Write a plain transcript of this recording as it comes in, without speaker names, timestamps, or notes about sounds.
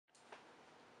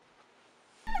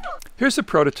Here's a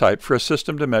prototype for a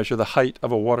system to measure the height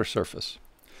of a water surface.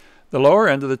 The lower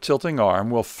end of the tilting arm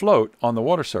will float on the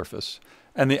water surface,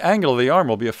 and the angle of the arm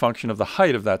will be a function of the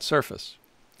height of that surface.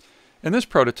 In this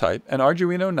prototype, an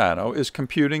Arduino Nano is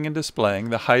computing and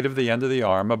displaying the height of the end of the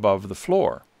arm above the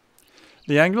floor.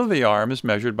 The angle of the arm is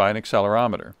measured by an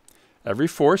accelerometer. Every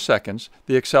 4 seconds,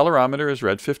 the accelerometer is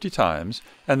read 50 times,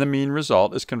 and the mean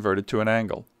result is converted to an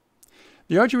angle.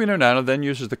 The Arduino Nano then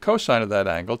uses the cosine of that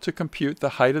angle to compute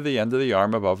the height of the end of the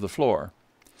arm above the floor.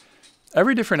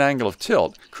 Every different angle of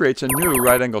tilt creates a new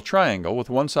right-angled triangle with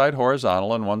one side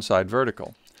horizontal and one side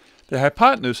vertical. The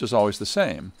hypotenuse is always the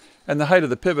same, and the height of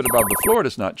the pivot above the floor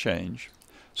does not change.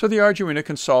 So the Arduino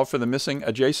can solve for the missing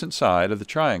adjacent side of the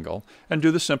triangle and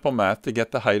do the simple math to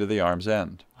get the height of the arm's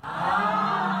end.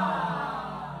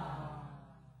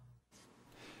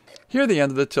 Here the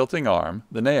end of the tilting arm,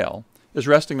 the nail, is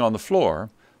resting on the floor,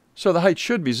 so the height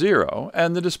should be 0,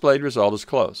 and the displayed result is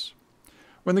close.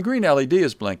 When the green LED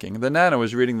is blinking, the Nano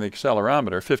is reading the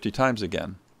accelerometer 50 times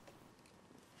again.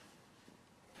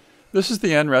 This is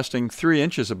the end resting 3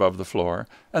 inches above the floor,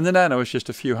 and the Nano is just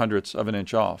a few hundredths of an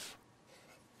inch off.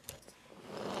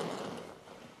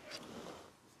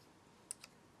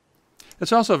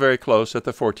 It's also very close at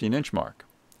the 14-inch mark.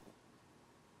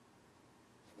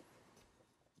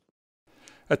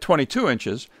 At 22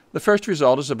 inches, the first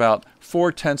result is about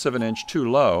 4/10 of an inch too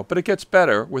low, but it gets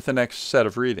better with the next set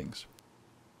of readings.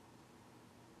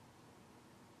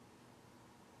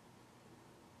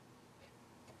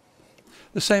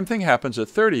 The same thing happens at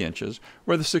 30 inches,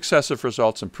 where the successive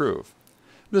results improve.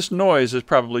 This noise is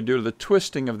probably due to the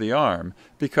twisting of the arm,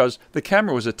 because the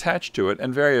camera was attached to it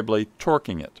and variably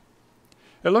torquing it.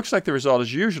 It looks like the result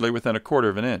is usually within 1/4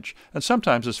 of an inch, and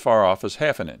sometimes as far off as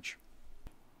 1/2 inch.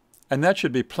 And that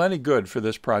should be plenty good for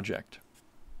this project.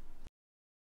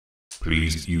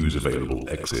 Please use available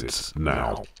exits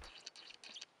now.